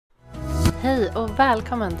Hej och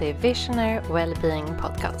välkommen till Visionary Wellbeing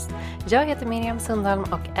Podcast. Jag heter Miriam Sundholm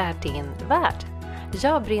och är din värd.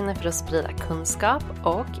 Jag brinner för att sprida kunskap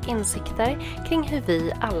och insikter kring hur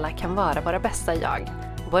vi alla kan vara våra bästa jag,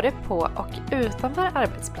 både på och utanför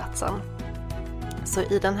arbetsplatsen. Så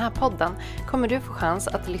i den här podden kommer du få chans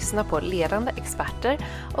att lyssna på ledande experter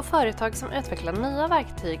och företag som utvecklar nya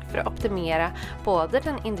verktyg för att optimera både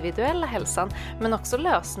den individuella hälsan men också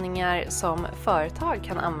lösningar som företag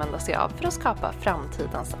kan använda sig av för att skapa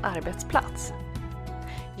framtidens arbetsplats.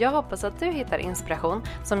 Jag hoppas att du hittar inspiration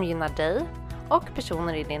som gynnar dig och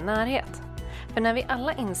personer i din närhet. För när vi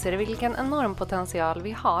alla inser vilken enorm potential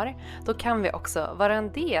vi har, då kan vi också vara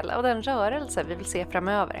en del av den rörelse vi vill se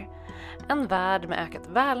framöver. En värld med ökat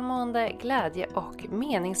välmående, glädje och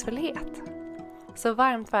meningsfullhet. Så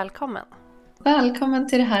varmt välkommen! Välkommen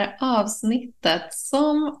till det här avsnittet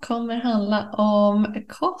som kommer handla om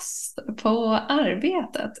kost på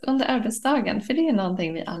arbetet under arbetsdagen. För det är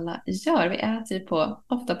någonting vi alla gör. Vi äter ju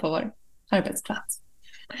ofta på vår arbetsplats.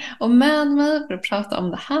 Och med mig för att prata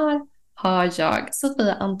om det här har jag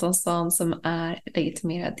Sofia Antonsson som är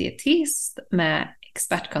legitimerad dietist med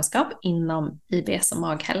expertkunskap inom IBS och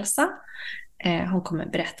maghälsa. Hon kommer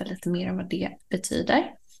berätta lite mer om vad det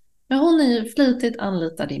betyder. Men hon är ju flitigt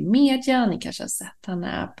anlitad i media. Ni kanske har sett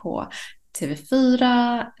henne på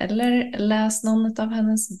TV4 eller läst någon av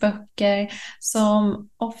hennes böcker som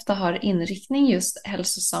ofta har inriktning just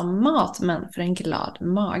hälsosam mat men för en glad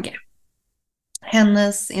mage.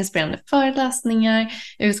 Hennes inspirerande föreläsningar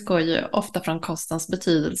utgår ju ofta från kostens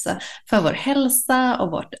betydelse för vår hälsa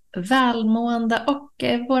och vårt välmående och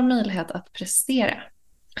vår möjlighet att prestera.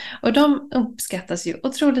 Och de uppskattas ju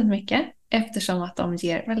otroligt mycket eftersom att de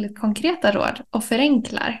ger väldigt konkreta råd och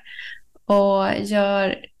förenklar. Och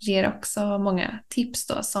ger också många tips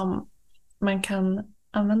då som man kan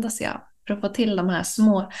använda sig av för att få till de här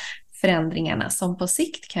små förändringarna som på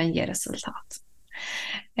sikt kan ge resultat.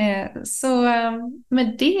 Så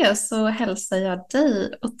med det så hälsar jag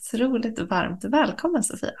dig otroligt varmt välkommen,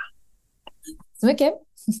 Sofia. Så mycket,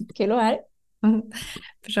 kul att vara här.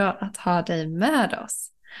 Bra att ha dig med oss.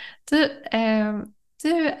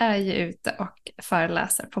 Du är ju ute och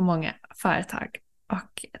föreläser på många företag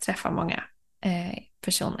och träffar många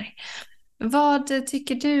personer. Vad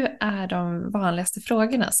tycker du är de vanligaste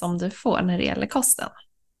frågorna som du får när det gäller kosten?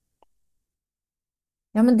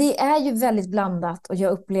 Ja, men det är ju väldigt blandat och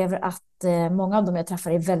jag upplever att många av dem jag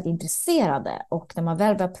träffar är väldigt intresserade. Och när man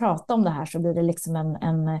väl börjar prata om det här så blir det liksom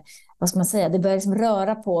vad ska man säga, det börjar liksom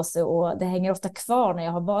röra på sig och det hänger ofta kvar. När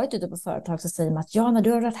jag har varit ute på företag så säger man att ja, när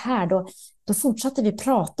du har varit här då fortsatte vi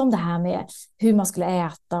prata om det här med hur man skulle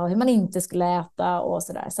äta och hur man inte skulle äta och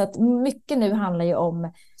sådär. Så att mycket nu handlar ju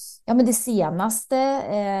om men det senaste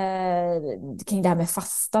kring det här med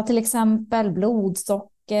fasta till exempel,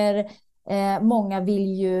 blodsocker. Många vill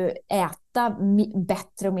ju äta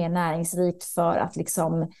bättre och mer näringsrikt för att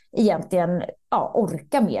liksom egentligen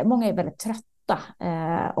orka mer. Många är väldigt trötta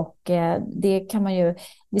och det kan man ju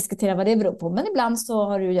diskutera vad det beror på. Men ibland så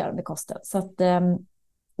har det att göra med kosten. Så att,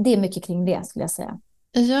 det är mycket kring det skulle jag säga.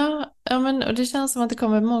 Ja, men och det känns som att det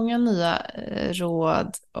kommer många nya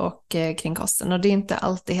råd och kring kosten. Och det är inte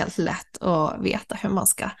alltid helt lätt att veta hur man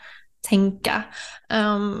ska tänka.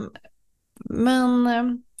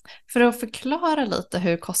 Men för att förklara lite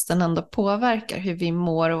hur kosten ändå påverkar hur vi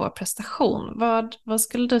mår och vår prestation, vad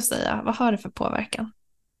skulle du säga? Vad har det för påverkan?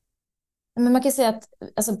 Men man kan säga att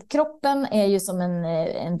alltså, kroppen är ju som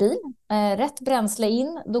en bil. Rätt bränsle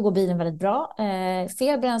in, då går bilen väldigt bra.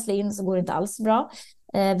 Fel bränsle in så går det inte alls bra.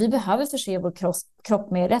 Vi behöver förse vår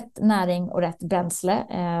kropp med rätt näring och rätt bränsle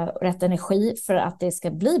och rätt energi för att det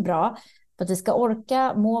ska bli bra. För att vi ska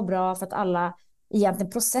orka, må bra, för att alla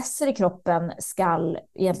egentligen processer i kroppen ska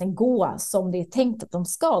egentligen gå som det är tänkt att de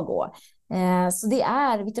ska gå. Så det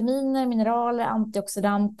är vitaminer, mineraler,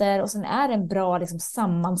 antioxidanter och sen är det en bra liksom,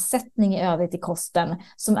 sammansättning i övrigt i kosten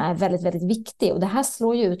som är väldigt, väldigt viktig. Och det här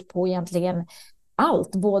slår ju ut på egentligen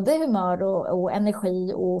allt, både humör och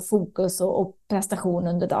energi och fokus och prestation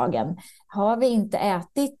under dagen. Har vi inte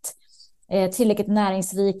ätit tillräckligt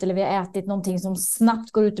näringsrikt eller vi har ätit någonting som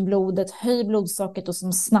snabbt går ut i blodet, höjer blodsockret och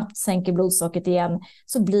som snabbt sänker blodsockret igen,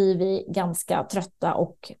 så blir vi ganska trötta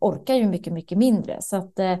och orkar ju mycket, mycket mindre. Så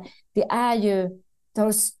att det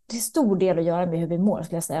har till stor del att göra med hur vi mår,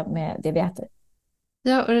 skulle jag säga, med det vi äter.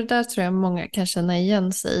 Ja, och det där tror jag många kan känna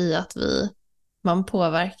igen sig i, att man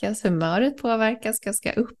påverkas, humöret påverkas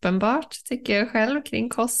ganska uppenbart tycker jag själv kring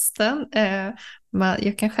kosten.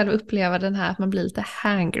 Jag kan själv uppleva den här att man blir lite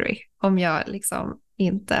hangry om jag liksom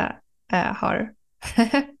inte har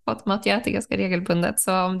fått mig att jag äter ganska regelbundet,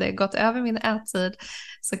 så om det gått över min ättid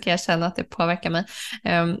så kan jag känna att det påverkar mig.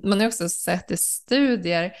 Man har också sett i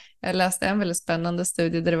studier, jag läste en väldigt spännande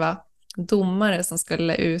studie där det var domare som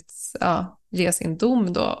skulle ge sin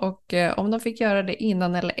dom då, och om de fick göra det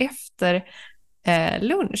innan eller efter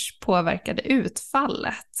lunch påverkade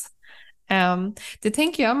utfallet. Det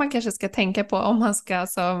tänker jag man kanske ska tänka på om man ska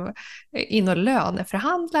som in och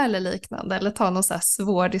löneförhandla eller liknande, eller ta någon så här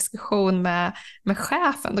svår diskussion med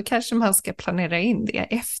chefen. Då kanske man ska planera in det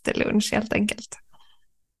efter lunch helt enkelt.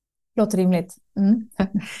 Låter rimligt. Mm.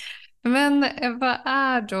 Men vad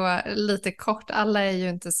är då, lite kort, alla är ju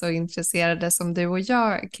inte så intresserade som du och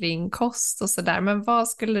jag kring kost och sådär, men vad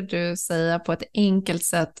skulle du säga på ett enkelt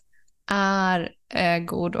sätt är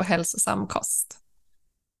god och hälsosam kost?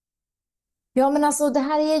 Ja, men alltså det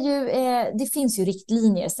här är ju, det finns ju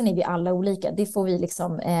riktlinjer, sen är vi alla olika. Det får vi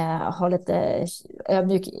liksom ha lite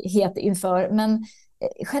ödmjukhet inför. Men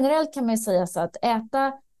generellt kan man ju säga så att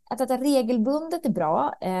äta regelbundet är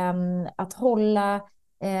bra. Att hålla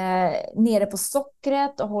nere på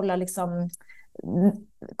sockret och hålla liksom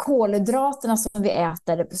kolhydraterna som vi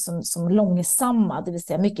äter som långsamma, det vill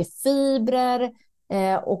säga mycket fibrer,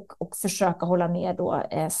 och försöka hålla ner då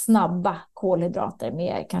snabba kolhydrater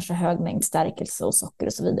med kanske hög mängd stärkelse och socker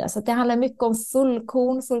och så vidare. Så det handlar mycket om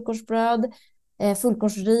fullkornsbröd,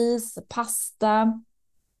 fullkornsris, pasta,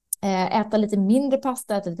 äta lite mindre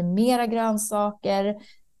pasta, äta lite mera grönsaker,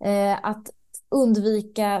 att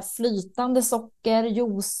undvika flytande socker,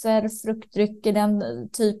 juicer, fruktdrycker, den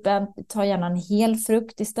typen. Ta gärna en hel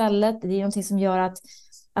frukt istället. Det är någonting som gör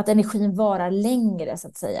att energin varar längre, så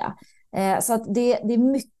att säga. Så att det är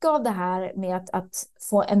mycket av det här med att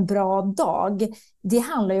få en bra dag. Det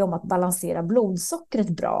handlar ju om att balansera blodsockret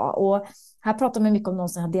bra. Och här pratar man mycket om någon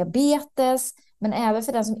som har diabetes. Men även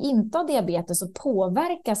för den som inte har diabetes så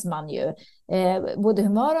påverkas man ju både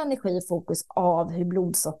humör och energi, fokus av hur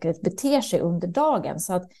blodsockret beter sig under dagen.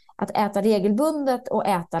 Så att äta regelbundet och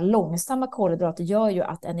äta långsamma kolhydrater gör ju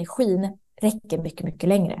att energin räcker mycket, mycket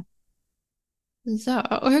längre.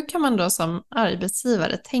 Ja, och hur kan man då som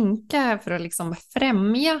arbetsgivare tänka för att liksom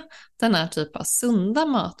främja den här typen av sunda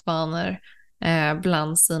matvanor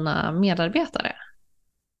bland sina medarbetare?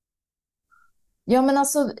 Ja, men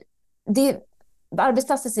alltså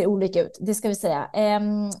arbetsplatser ser olika ut, det ska vi säga.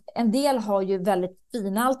 En del har ju väldigt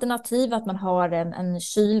fina alternativ, att man har en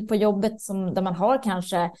kyl på jobbet där man har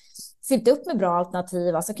kanske fyllt upp med bra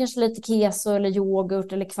alternativ, alltså kanske lite keso eller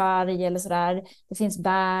yoghurt eller kvarg eller sådär. Det finns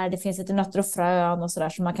bär, det finns lite nötter och frön och sådär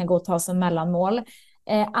som man kan gå och ta som mellanmål.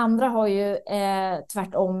 Andra har ju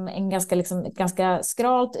tvärtom en ganska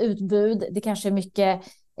skralt utbud. Det kanske är mycket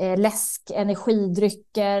läsk,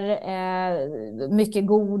 energidrycker, mycket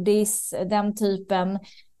godis, den typen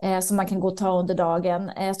som man kan gå och ta under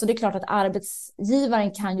dagen. Så det är klart att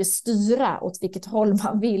arbetsgivaren kan ju styra åt vilket håll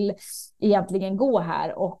man vill egentligen gå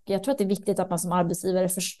här. Och jag tror att det är viktigt att man som arbetsgivare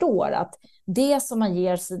förstår att det som man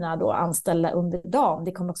ger sina då anställda under dagen,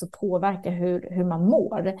 det kommer också påverka hur man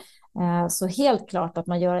mår. Så helt klart att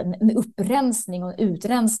man gör en upprensning och en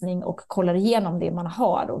utrensning och kollar igenom det man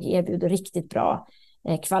har och erbjuder riktigt bra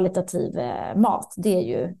kvalitativ mat. Det är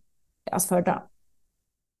ju att föredra.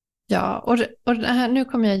 Ja, och det här, nu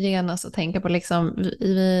kommer jag genast att tänka på liksom,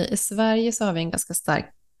 i Sverige så har vi en ganska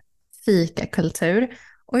stark fikakultur,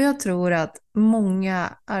 och jag tror att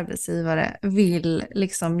många arbetsgivare vill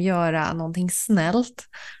liksom göra någonting snällt,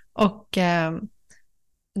 och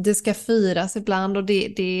det ska firas ibland, och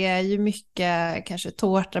det är ju mycket kanske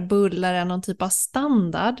tårta, bullar är någon typ av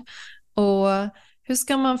standard. Och hur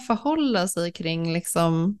ska man förhålla sig kring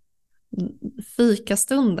liksom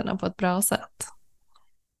fikastunderna på ett bra sätt?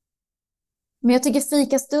 Men jag tycker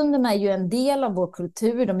fikastunderna är ju en del av vår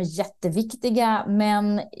kultur, de är jätteviktiga,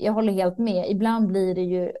 men jag håller helt med. Ibland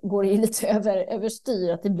går det ju lite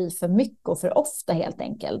överstyr, att det blir för mycket och för ofta helt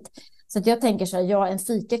enkelt. Så att jag tänker så här, en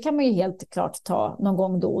fika kan man ju helt klart ta någon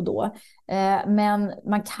gång då och då. Men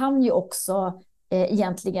man kan ju också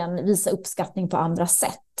egentligen visa uppskattning på andra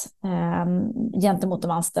sätt gentemot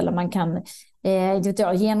de anställda. Man kan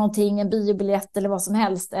ge någonting, en biobiljett eller vad som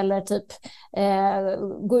helst, eller typ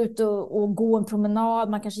gå ut och gå en promenad.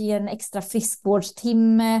 Man kanske ger en extra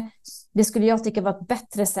friskvårdstimme. Det skulle jag tycka var ett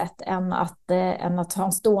bättre sätt än att ha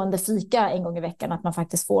en stående fika en gång i veckan, att man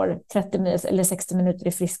faktiskt får 30 eller 60 minuter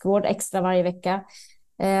i friskvård extra varje vecka.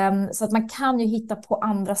 Så att man kan ju hitta på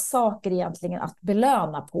andra saker egentligen att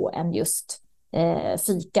belöna på än just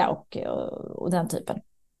fika och den typen.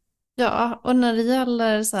 Ja, och när det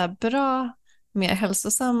gäller så här bra, mer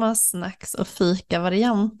hälsosamma snacks och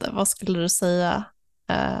fika-varianter, vad skulle du säga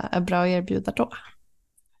är bra att erbjuda då?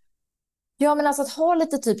 Ja, men alltså att ha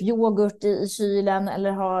lite typ yoghurt i kylen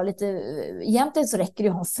eller ha lite, egentligen så räcker det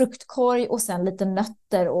att ha en fruktkorg och sen lite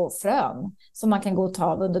nötter och frön som man kan gå och ta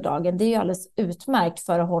av under dagen. Det är ju alldeles utmärkt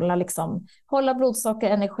för att hålla blodsocker,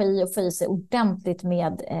 energi och få i sig ordentligt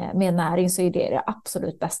med näring, så är det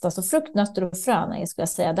absolut bästa. Så frukt, nötter och frön, skulle jag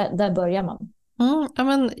säga, där börjar man. Ja,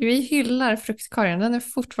 men vi hyllar fruktkorgen, den är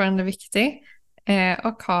fortfarande viktig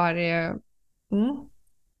och har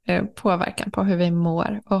påverkan på hur vi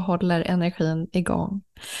mår och håller energin igång.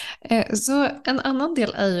 Så en annan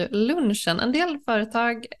del är ju lunchen. En del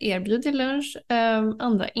företag erbjuder lunch,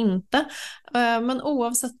 andra inte. Men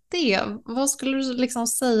oavsett det, vad skulle du liksom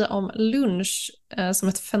säga om lunch som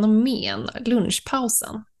ett fenomen,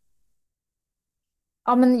 lunchpausen?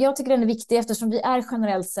 Ja, men jag tycker den är viktig eftersom vi är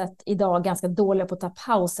generellt sett idag ganska dåliga på att ta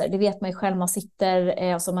pauser. Det vet man ju själv, man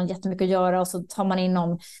sitter och så har man jättemycket att göra och så tar man in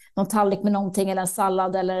någon tallrik med någonting eller en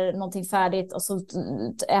sallad eller någonting färdigt och så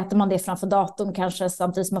äter man det framför datorn kanske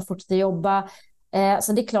samtidigt som man fortsätter jobba.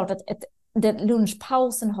 Så det är klart att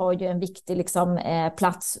lunchpausen har ju en viktig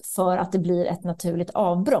plats för att det blir ett naturligt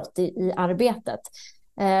avbrott i arbetet.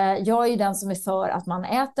 Jag är ju den som är för att man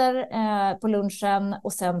äter på lunchen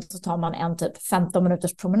och sen så tar man en typ 15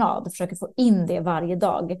 minuters promenad och försöker få in det varje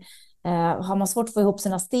dag. Har man svårt att få ihop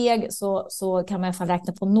sina steg så kan man i alla fall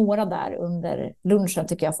räkna på några där under lunchen,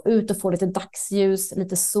 tycker jag. Få ut och få lite dagsljus,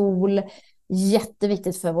 lite sol.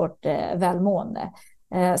 Jätteviktigt för vårt välmående.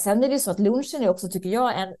 Sen är det ju så att lunchen är också, tycker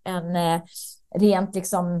jag, en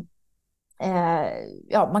rent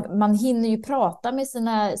man hinner ju prata med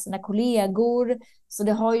sina kollegor, så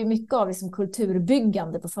det har ju mycket av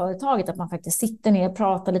kulturbyggande på företaget, att man faktiskt sitter ner och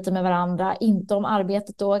pratar lite med varandra, inte om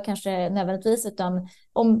arbetet då kanske nödvändigtvis, utan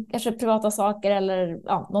om kanske privata saker eller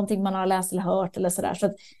någonting man har läst eller hört eller sådär. Så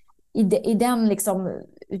att i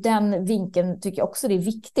den vinkeln tycker jag också det är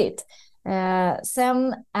viktigt.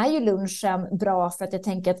 Sen är ju lunchen bra för att jag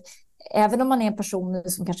tänker att även om man är en person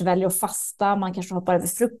som kanske väljer att fasta, man kanske hoppar över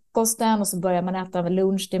frukosten och så börjar man äta över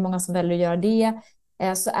lunch, det är många som väljer att göra det,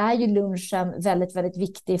 så är ju lunchen väldigt, väldigt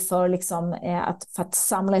viktig för att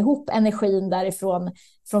samla ihop energin därifrån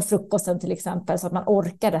från frukosten till exempel, så att man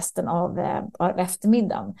orkar resten av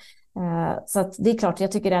eftermiddagen. Så att det är klart,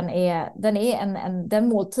 jag tycker den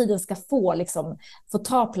måltiden ska få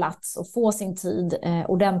ta plats och få sin tid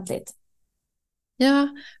ordentligt. Ja,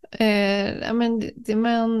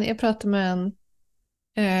 men jag pratade med en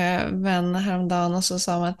vän häromdagen och så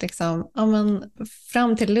sa man att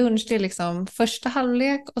fram till lunch det är första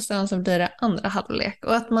halvlek och sen så blir det andra halvlek,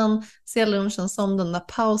 och att man ser lunchen som den där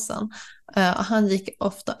pausen. Och han gick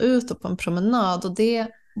ofta ut på en promenad, och det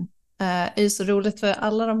är ju så roligt för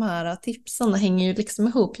alla de här tipsen hänger ju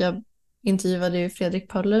ihop. Jag intervjuade ju Fredrik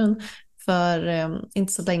Paulun för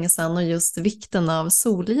inte så länge sedan och just vikten av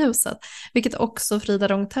solljuset, vilket också Frida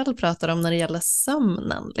Rongtell pratar om när det gäller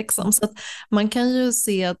sömnen. Så att man kan ju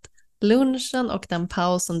se att lunchen och den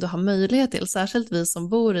pausen du har möjlighet till, särskilt vi som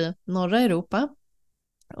bor i norra Europa,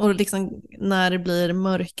 och när det blir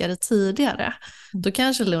mörkare tidigare, då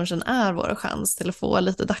kanske lunchen är vår chans till att få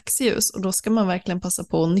lite dagsljus, och då ska man verkligen passa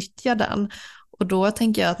på att nyttja den. Och då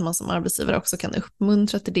tänker jag att man som arbetsgivare också kan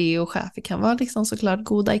uppmuntra till det, och chefer kan vara såklart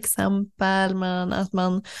goda exempel, men att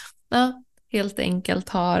man helt enkelt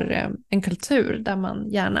har en kultur där man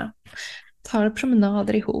gärna tar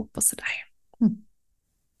promenader ihop och sådär.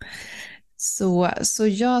 Så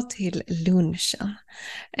ja till lunchen.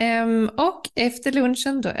 Och efter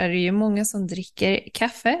lunchen då är det ju många som dricker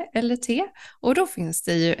kaffe eller te, och då finns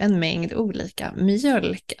det ju en mängd olika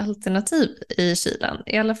mjölkalternativ i kylen,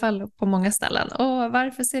 i alla fall på många ställen. Och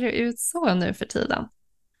varför ser det ut så nu för tiden?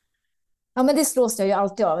 Ja, men det slås jag ju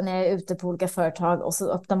alltid av när jag är ute på olika företag och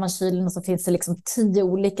så öppnar man kylen och så finns det 10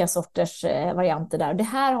 olika sorters varianter där. Det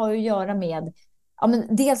här har ju att göra med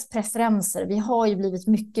dels preferenser. Vi har ju blivit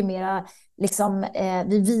mycket mera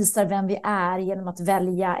vi visar vem vi är genom att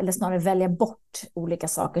välja, eller snarare välja bort olika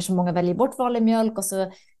saker. Så många väljer bort vanlig mjölk och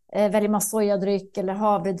så väljer man sojadryck eller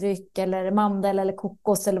havredryck eller mandel eller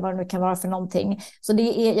kokos eller vad det nu kan vara för någonting. Så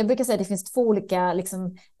jag brukar säga att det finns 2 olika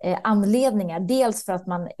anledningar. Dels för att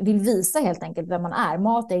man vill visa helt enkelt vem man är.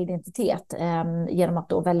 Mat är identitet genom att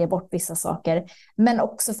då välja bort vissa saker. Men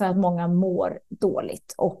också för att många mår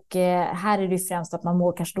dåligt. Och här är det främst att man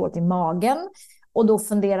mår kanske dåligt i magen. Och då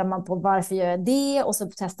funderar man på varför gör jag det, och så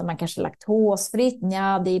testar man kanske laktosfritt.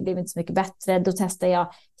 Ja, det blev inte så mycket bättre. Då testar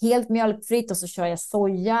jag helt mjölkfritt och så kör jag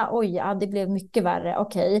soja. Oj, ja, det blev mycket värre.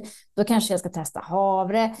 Okej, då kanske jag ska testa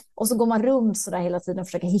havre. Och så går man runt så där hela tiden och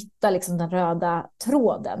försöker hitta den röda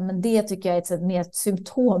tråden. Men det tycker jag är mer ett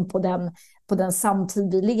symptom på den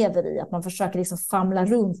samtid vi lever i. Att man försöker famla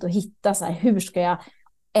runt och hitta hur ska jag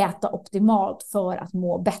äta optimalt för att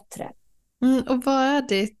må bättre. Och vad är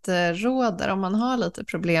ditt råd där om man har lite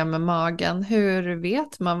problem med magen? Hur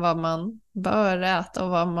vet man vad man bör äta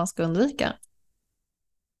och vad man ska undvika?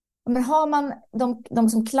 Men har man de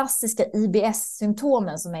som klassiska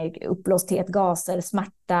IBS-symptomen som är uppblåsthet, gaser,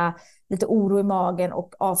 smärta, lite oro i magen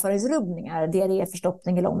och avföringsrubbningar, diarré,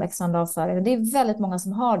 förstoppning eller omväxlande avföring. Det är väldigt många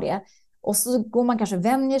som har det. Och så går man kanske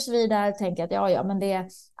vänjer sig vid där och tänker att ja, men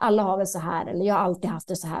alla har väl så här, eller jag har alltid haft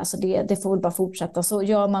det så här, så det får väl bara fortsätta. Så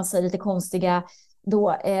gör man sig lite konstiga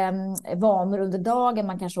vanor under dagen.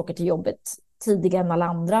 Man kanske åker till jobbet tidigare än alla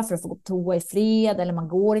andra för att få gå på toa i fred, eller man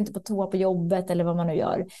går inte på toa på jobbet eller vad man nu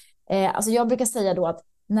gör. Alltså jag brukar säga då att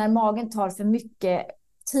när magen tar för mycket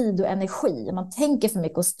tid och energi, man tänker för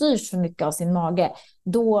mycket och styrs för mycket av sin mage,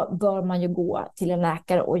 då bör man ju gå till en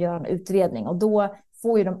läkare och göra en utredning, och då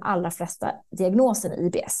får ju de allra flesta diagnosen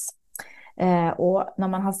IBS. Och när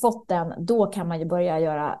man har fått den, då kan man ju börja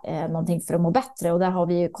göra någonting för att må bättre, och där har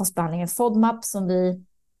vi ju kostbehandlingen FODMAP som vi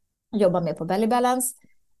jobbar med på Belly Balance.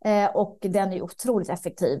 Och den är otroligt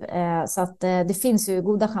effektiv. Så att det finns ju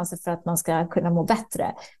goda chanser för att man ska kunna må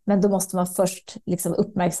bättre. Men då måste man först liksom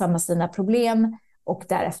uppmärksamma sina problem och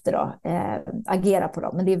därefter då, agera på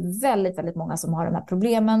dem. Men det är väldigt, väldigt många som har de här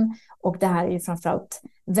problemen. Och det här är ju framförallt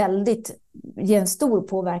ger en stor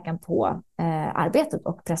påverkan på arbetet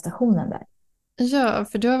och prestationen där. Ja,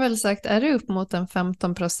 för du har väl sagt, är det upp mot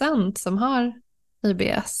 15% som har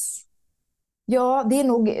IBS? Ja, det är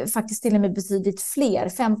nog faktiskt till och med betydligt fler.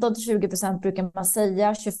 15-20% brukar man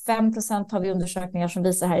säga. 25% har vi undersökningar som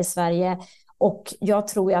visar här i Sverige. Och jag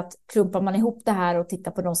tror ju att klumpar man ihop det här och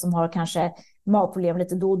tittar på de som har kanske magproblem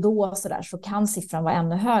lite då och då så kan siffran vara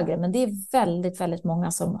ännu högre. Men det är väldigt, väldigt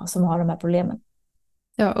många som har de här problemen.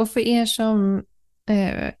 Ja, och för er som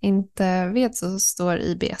inte vet så står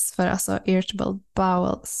IBS för alltså irritable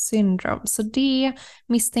bowel syndrome. Så det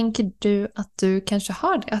misstänker du att du kanske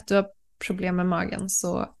har det, att du har problem med magen,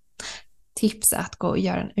 så tips är att gå och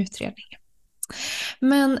göra en utredning.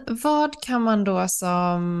 Men vad kan man då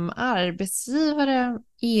som arbetsgivare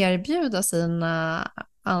erbjuda sina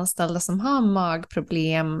anställda som har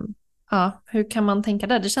magproblem? Ja, hur kan man tänka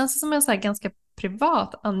där? Det känns som en så här ganska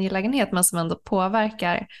privat angelägenhet men som ändå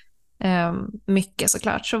påverkar mycket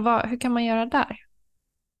såklart. Så hur kan man göra där?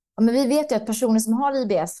 Ja, men vi vet ju att personer som har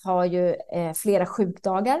IBS har ju flera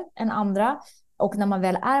sjukdagar än andra. Och när man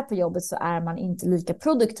väl är på jobbet så är man inte lika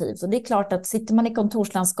produktiv. Så det är klart att sitter man i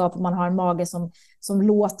kontorslandskap och man har en mage som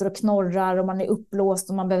låter och knorrar och man är uppblåst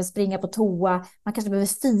och man behöver springa på toa. Man kanske behöver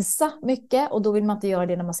fisa mycket och då vill man inte göra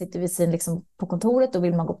det när man sitter vid sin, liksom, på kontoret. Då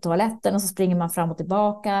vill man gå på toaletten och så springer man fram och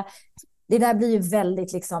tillbaka. Det där blir ju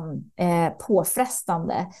väldigt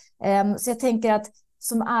påfrestande. Så jag tänker att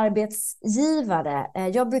som arbetsgivare,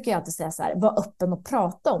 jag brukar ju alltid säga så här, var öppen och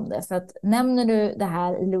prata om det. För att nämner du det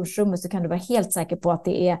här i lunchrummet så kan du vara helt säker på att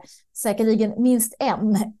det är säkerligen minst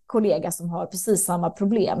en kollega som har precis samma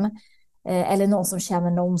problem. Eller någon som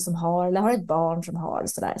känner någon som har, eller har ett barn som har.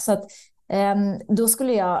 Så att då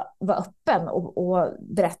skulle jag vara öppen och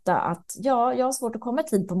berätta att ja, jag har svårt att komma i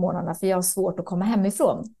tid på morgnarna för jag har svårt att komma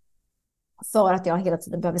hemifrån. För att jag hela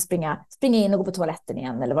tiden behöver springa in och gå på toaletten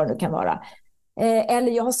igen eller vad det nu kan vara.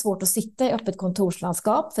 Eller jag har svårt att sitta i öppet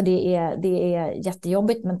kontorslandskap för det är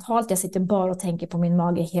jättejobbigt mentalt. Jag sitter bara och tänker på min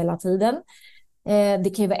mage hela tiden.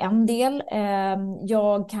 Det kan ju vara en del.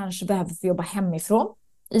 Jag kanske behöver få jobba hemifrån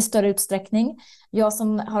i större utsträckning. Jag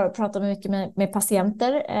som har pratat mycket med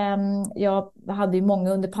patienter. Jag hade ju många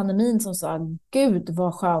under pandemin som sa gud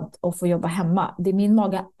vad skönt att få jobba hemma. Min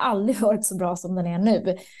mage har aldrig varit så bra som den är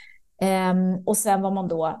nu. Och sen var man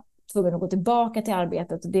då tvungen att gå tillbaka till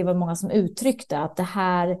arbetet och det var många som uttryckte att det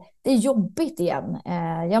är jobbigt igen.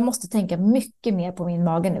 Jag måste tänka mycket mer på min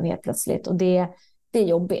mage nu helt plötsligt och det är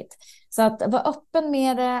jobbigt. Så att vara öppen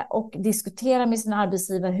med det och diskutera med sin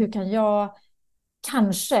arbetsgivare, hur kan jag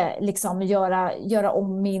kanske göra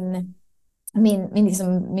om min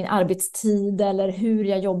arbetstid eller hur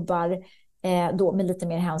jag jobbar då med lite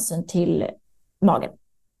mer hänsyn till magen.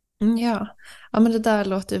 Ja, men det där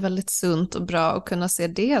låter ju väldigt sunt och bra att kunna se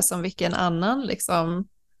det som vilken annan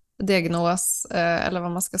diagnos eller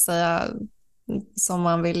vad man ska säga som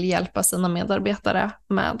man vill hjälpa sina medarbetare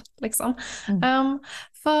med.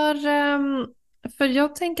 För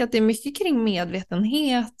jag tänker att det är mycket kring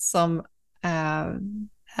medvetenhet som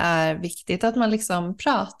är viktigt. Att man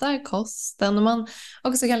pratar kosten och man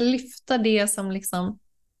också kan lyfta det som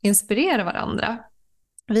inspirerar varandra.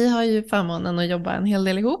 Vi har ju förmånen att jobba en hel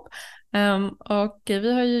del ihop och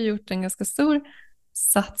vi har ju gjort en ganska stor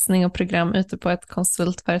satsning och program ute på ett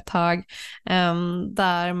konsultföretag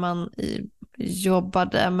där man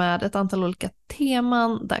jobbade med ett antal olika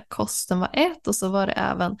teman där kosten var ett och så var det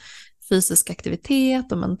även fysisk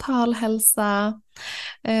aktivitet och mental hälsa.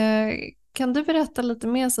 Kan du berätta lite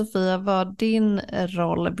mer, Sofia, vad din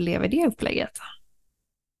roll blev i det upplägget?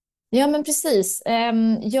 Ja, men precis.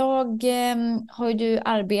 Jag har ju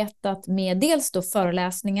arbetat med dels då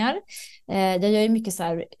föreläsningar. Jag gör ju mycket så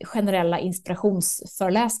här generella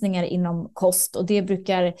inspirationsföreläsningar inom kost, och det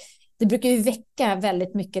brukar ju väcka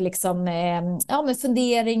väldigt mycket liksom, med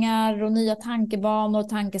funderingar och nya tankebanor och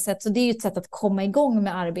tankesätt. Så det är ju ett sätt att komma igång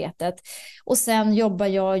med arbetet. Och sen jobbar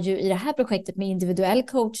jag ju i det här projektet med individuell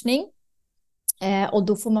coachning. Och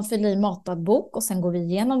då får man fylla i matad bok och sen går vi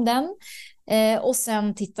igenom den. Och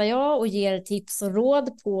sen tittar jag och ger tips och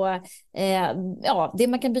råd på det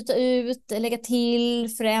man kan byta ut, lägga till,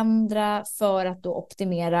 förändra för att då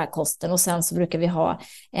optimera kosten. Och sen så brukar vi ha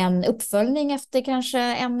en uppföljning efter kanske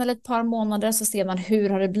 1 eller ett par månader, så ser man hur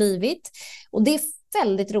har det blivit. Och det är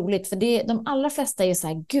väldigt roligt, för de allra flesta är ju så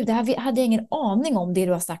här: gud, det här hade jag ingen aning om, det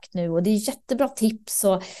du har sagt nu, och det är jättebra tips.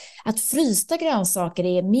 Och att frysta grönsaker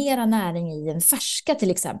är mera näring i än färska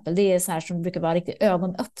till exempel. Det är så här som brukar vara riktigt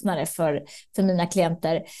ögonöppnare för mina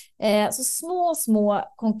klienter. Så små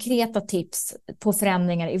konkreta tips på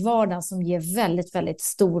förändringar i vardagen som ger väldigt, väldigt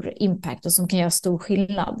stor impact och som kan göra stor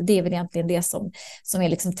skillnad. Det är väl egentligen det som är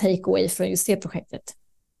liksom take away från just det projektet.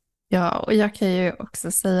 Ja, och jag kan ju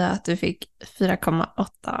också säga att du fick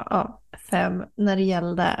 4,8 av 5 när det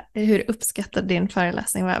gällde hur uppskattad din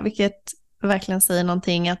föreläsning var, vilket verkligen säger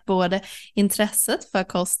någonting, att både intresset för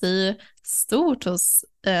kost är stort hos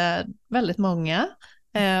väldigt många,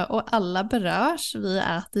 och alla berörs, vi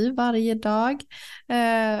äter ju varje dag,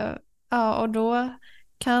 och då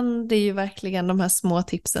kan det ju verkligen de här små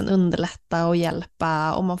tipsen underlätta och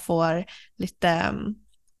hjälpa, och man får lite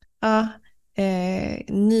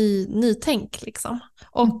nytänk liksom.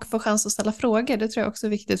 Och få chans att ställa frågor, det tror jag också är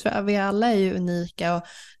viktigt, för vi alla är ju unika, och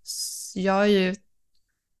jag har ju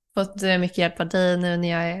fått mycket hjälp av dig nu när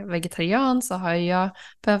jag är vegetarian, så har jag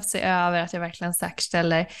behövt se över att jag verkligen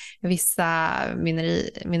säkerställer vissa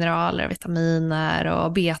mineraler, vitaminer,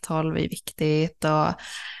 och B12 är viktigt, och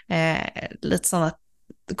lite sådana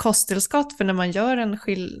kosttillskott, för när man gör en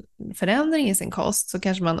förändring i sin kost så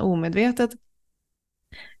kanske man omedvetet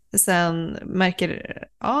sen märker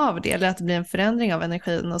av det, eller att det blir en förändring av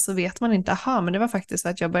energin, och så vet man inte, men det var faktiskt så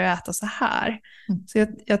att jag började äta så här. Så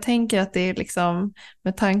jag tänker att det är liksom,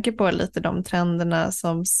 med tanke på lite de trenderna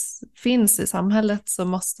som finns i samhället, så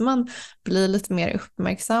måste man bli lite mer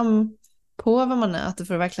uppmärksam på vad man äter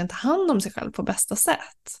för att verkligen ta hand om sig själv på bästa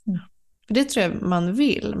sätt. För det tror jag man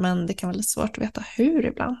vill, men det kan vara lite svårt att veta hur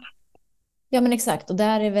ibland. Ja, men exakt, och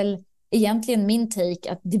där är väl egentligen min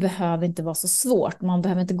take att det behöver inte vara så svårt. Man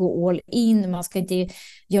behöver inte gå all in, man ska inte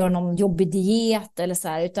göra någon jobbig diet eller så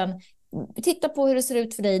här, utan titta på hur det ser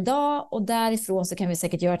ut för dig idag, och därifrån så kan vi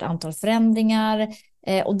säkert göra ett antal förändringar,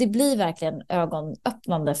 och det blir verkligen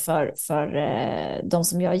ögonöppnande för de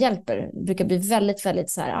som jag hjälper. Det brukar bli väldigt, väldigt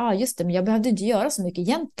så här, just det, men jag behövde inte göra så mycket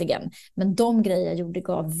egentligen, men de grejer jag gjorde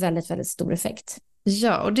gav väldigt, väldigt stor effekt.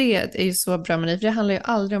 Ja, och det är ju så bra med det, för det handlar ju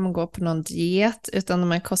aldrig om att gå på någon diet, utan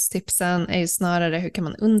de här kosttipsen är ju snarare hur kan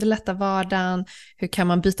man underlätta vardagen, hur kan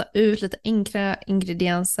man byta ut lite enkla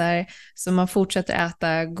ingredienser så man fortsätter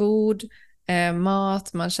äta god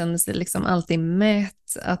mat, man känner sig liksom alltid mätt,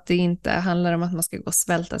 att det inte handlar om att man ska gå och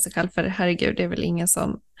svälta sig själv, för herregud, det är väl ingen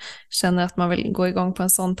som känner att man vill gå igång på en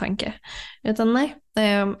sån tanke, utan nej,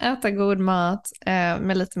 äta god mat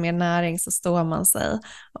med lite mer näring, så står man sig,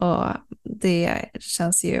 och det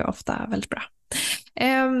känns ju ofta väldigt bra.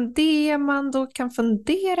 Det man då kan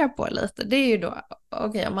fundera på lite, det är ju då,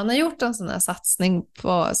 okej, om man har gjort en sån här satsning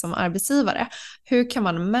som arbetsgivare, hur kan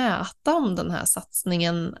man mäta om den här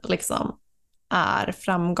satsningen liksom är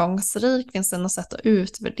framgångsrik? Finns det något sätt att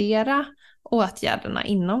utvärdera åtgärderna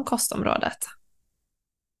inom kostområdet?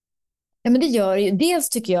 Ja, men det gör ju, dels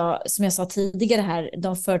tycker jag, som jag sa tidigare här,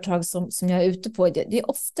 de företag som jag är ute på, det är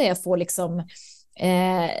ofta jag får liksom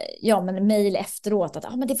mejl efteråt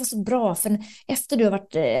att men det var så bra, för efter du har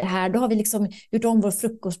varit här, då har vi liksom gjort om vår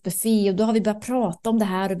frukostbuffé, och då har vi börjat prata om det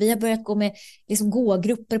här, och vi har börjat gå med liksom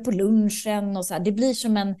gågrupper på lunchen och så här. Det blir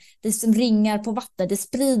som det som ringar på vatten, det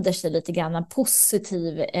sprider sig lite grann, en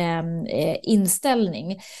positiv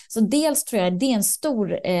inställning. Så dels tror jag det är en stor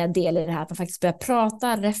del i det här, att man faktiskt börjar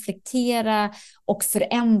prata, reflektera och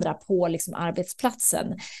förändra på liksom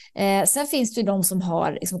arbetsplatsen. Sen finns det ju de som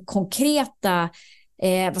har liksom konkreta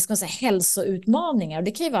hälsoutmaningar, och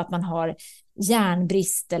det kan ju vara att man har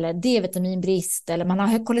järnbrist eller D-vitaminbrist, eller man har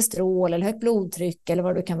högt kolesterol eller högt blodtryck, eller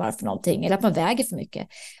vad det kan vara för någonting, eller att man väger för mycket.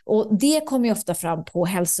 Och det kommer ju ofta fram på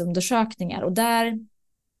hälsoundersökningar, och där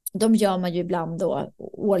De gör man ju ibland då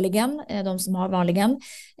årligen, de som har vanligen.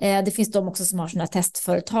 Det finns de också som har sådana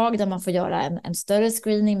testföretag där man får göra en större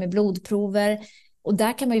screening med blodprover. Och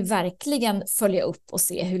där kan man ju verkligen följa upp och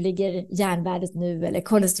se hur ligger järnvärdet nu eller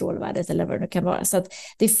kolesterolvärdet eller vad det nu kan vara. Så att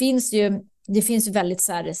det finns ju väldigt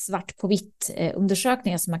så här svart på vitt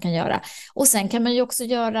undersökningar som man kan göra. Och sen kan man ju också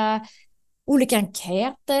göra olika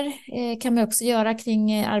enkäter kan man också göra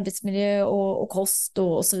kring arbetsmiljö och kost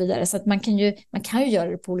och så vidare. Så att man kan ju göra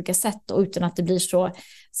det på olika sätt och utan att det blir så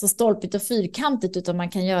stolpigt och fyrkantigt, utan man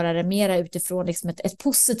kan göra det mera utifrån liksom ett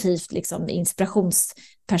positivt liksom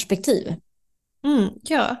inspirationsperspektiv.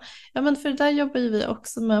 Ja, men för där jobbar ju vi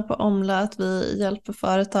också med på Omla, att vi hjälper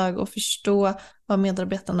företag att förstå vad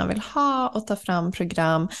medarbetarna vill ha och ta fram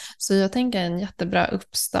program. Så jag tänker en jättebra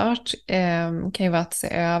uppstart kan ju vara att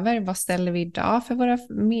se över vad ställer vi idag för våra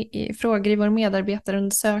frågor i vår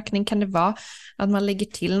medarbetarundersökning. Kan det vara att man lägger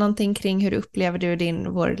till någonting kring hur upplever du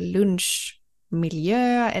vår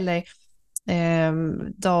lunchmiljö eller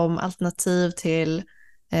de alternativ till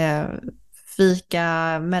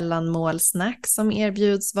fika, mellanmål, snack som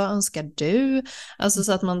erbjuds. Vad önskar du? Alltså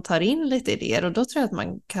så att man tar in lite idéer, och då tror jag att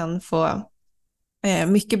man kan få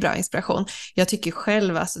mycket bra inspiration. Jag tycker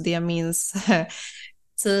själv, alltså det jag minns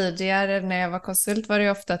tidigare när jag var konsult var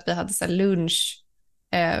det ofta att vi hade så här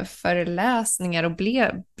lunchföreläsningar och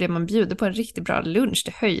blev man bjuden på en riktigt bra lunch,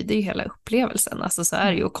 det höjde ju hela upplevelsen. Alltså så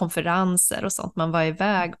är det ju, och konferenser och sånt man var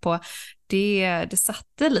iväg på, det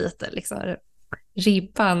satte lite liksom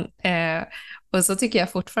ribban, och så tycker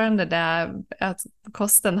jag fortfarande det, att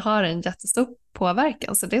kosten har en jättestor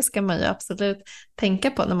påverkan, så det ska man ju absolut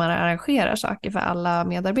tänka på när man arrangerar saker för alla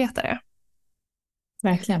medarbetare.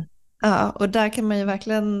 Verkligen. Ja, och där kan man ju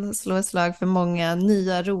verkligen slå ett slag för många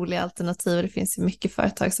nya roliga alternativ. Det finns ju mycket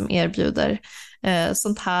företag som erbjuder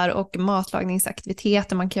sånt här, och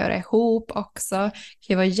matlagningsaktiviteter man kan göra ihop också. Det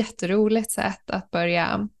kan ju vara ett jätteroligt sätt att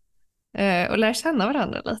börja och lära känna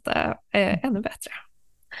varandra lite ännu bättre.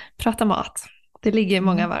 Prata mat. Det ligger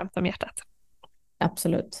många varmt om hjärtat.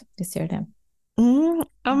 Absolut, det gör det.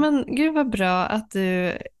 Ja, men gud vad bra att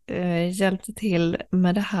du hjälpte till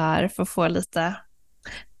med det här för att få lite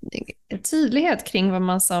tydlighet kring vad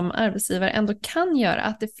man som arbetsgivare ändå kan göra.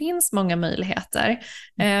 Att det finns många möjligheter.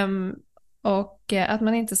 Och att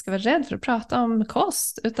man inte ska vara rädd för att prata om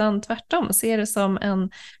kost, utan tvärtom se det som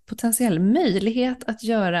en potentiell möjlighet att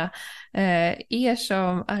göra er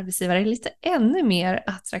som arbetsgivare lite ännu mer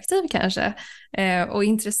attraktiv kanske och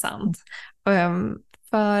intressant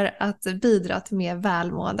för att bidra till mer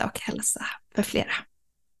välmående och hälsa för flera.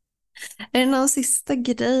 Är det någon sista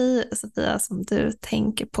grej, Sofia, som du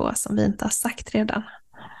tänker på som vi inte har sagt redan?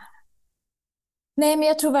 Nej, men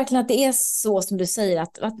jag tror verkligen att det är så som du säger,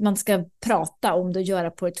 att man ska prata om det och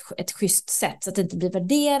göra på ett schysst sätt, så att det inte blir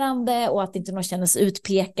värderande och att inte någon känner sig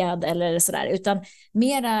utpekad eller sådär, utan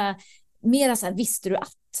mera så här, visste du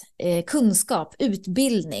att kunskap,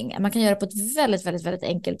 utbildning, man kan göra på ett väldigt, väldigt, väldigt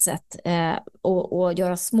enkelt sätt och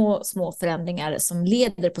göra små förändringar som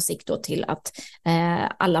leder på sikt då till att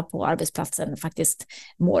alla på arbetsplatsen faktiskt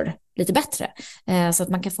mår lite bättre. Så att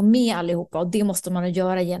man kan få med allihopa, och det måste man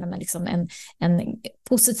göra genom en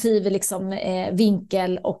positiv liksom,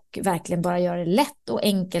 vinkel, och verkligen bara göra det lätt och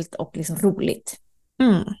enkelt och liksom roligt.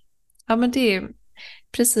 Ja, men det är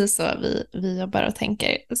precis så vi jobbar och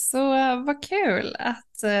tänker. Så vad kul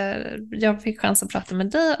att jag fick chans att prata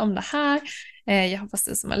med dig om det här. Jag hoppas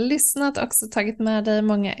du som har lyssnat också tagit med dig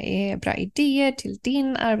många bra idéer till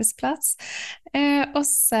din arbetsplats. Och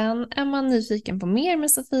sen är man nyfiken på mer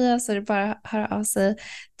med Sofia, så är det bara att höra av sig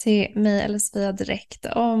till mig eller Sofia direkt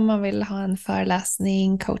om man vill ha en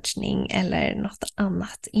föreläsning, coachning eller något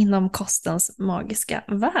annat inom kostens magiska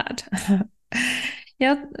värld.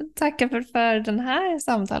 Jag tackar för den här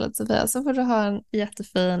samtalet, Sofia, så får du ha en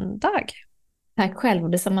jättefin dag. Tack själv, och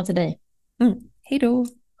detsamma till dig. Hej då.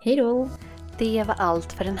 Hej då. Det var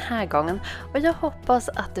allt för den här gången, och jag hoppas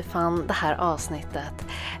att du fann det här avsnittet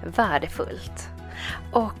värdefullt.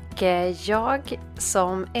 Och jag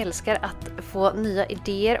som älskar att få nya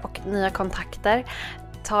idéer och nya kontakter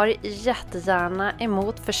tar jättegärna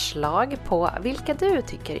emot förslag på vilka du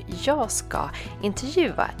tycker jag ska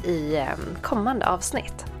intervjua i kommande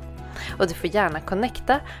avsnitt. Och du får gärna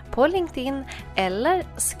connecta på LinkedIn eller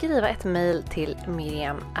skriva ett mejl till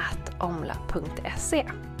miriam@omla.se.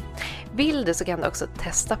 Vill du så kan du också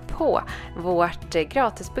testa på vårt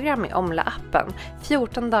gratisprogram i Omla-appen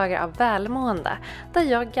 14 dagar av välmående, där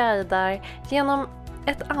jag guidar genom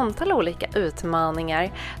ett antal olika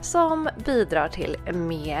utmaningar som bidrar till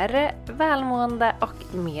mer välmående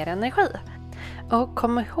och mer energi. Och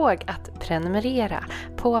kom ihåg att prenumerera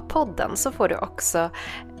på podden, så får du också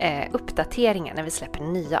uppdateringar när vi släpper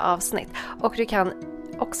nya avsnitt. Och du kan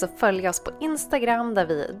också följa oss på Instagram där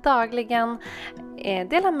vi dagligen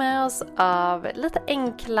delar med oss av lite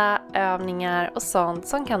enkla övningar och sånt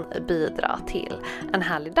som kan bidra till en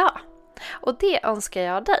härlig dag. Och det önskar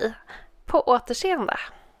jag dig. På återseende!